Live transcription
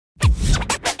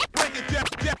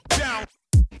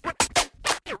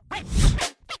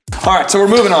All right, so we're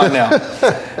moving on now.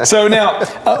 So now,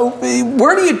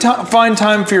 where do you find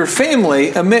time for your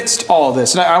family amidst all of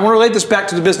this? And I want to relate this back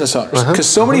to the business owners, because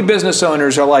so many business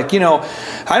owners are like, you know,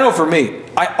 I know for me,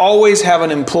 I always have an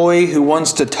employee who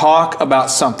wants to talk about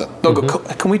something. They'll go,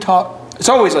 can we talk? It's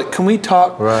always like, can we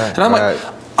talk? Right, and I'm like,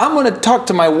 I'm going to talk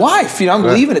to my wife. You know, I'm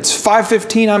leaving. It's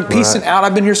 5:15. I'm peacing out.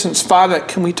 I've been here since 5. Like,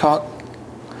 can we talk?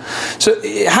 So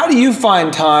how do you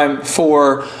find time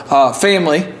for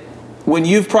family when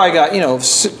you've probably got, you know,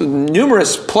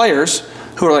 numerous players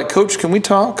who are like, Coach, can we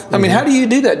talk? I mean, how do you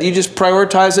do that? Do you just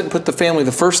prioritize it and put the family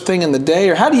the first thing in the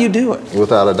day, or how do you do it?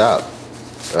 Without a doubt.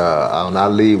 When I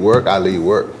leave work, I leave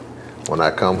work. When I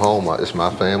come home, it's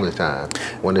my family time.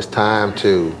 When it's time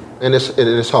to, and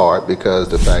it's hard because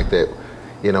the fact that,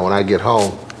 you know, when I get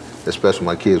home, especially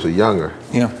when my kids were younger,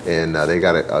 and they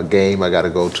got a game I got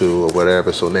to go to or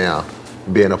whatever. So now,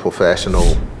 being a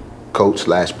professional coach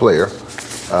 / player,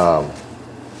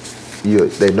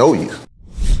 they know you.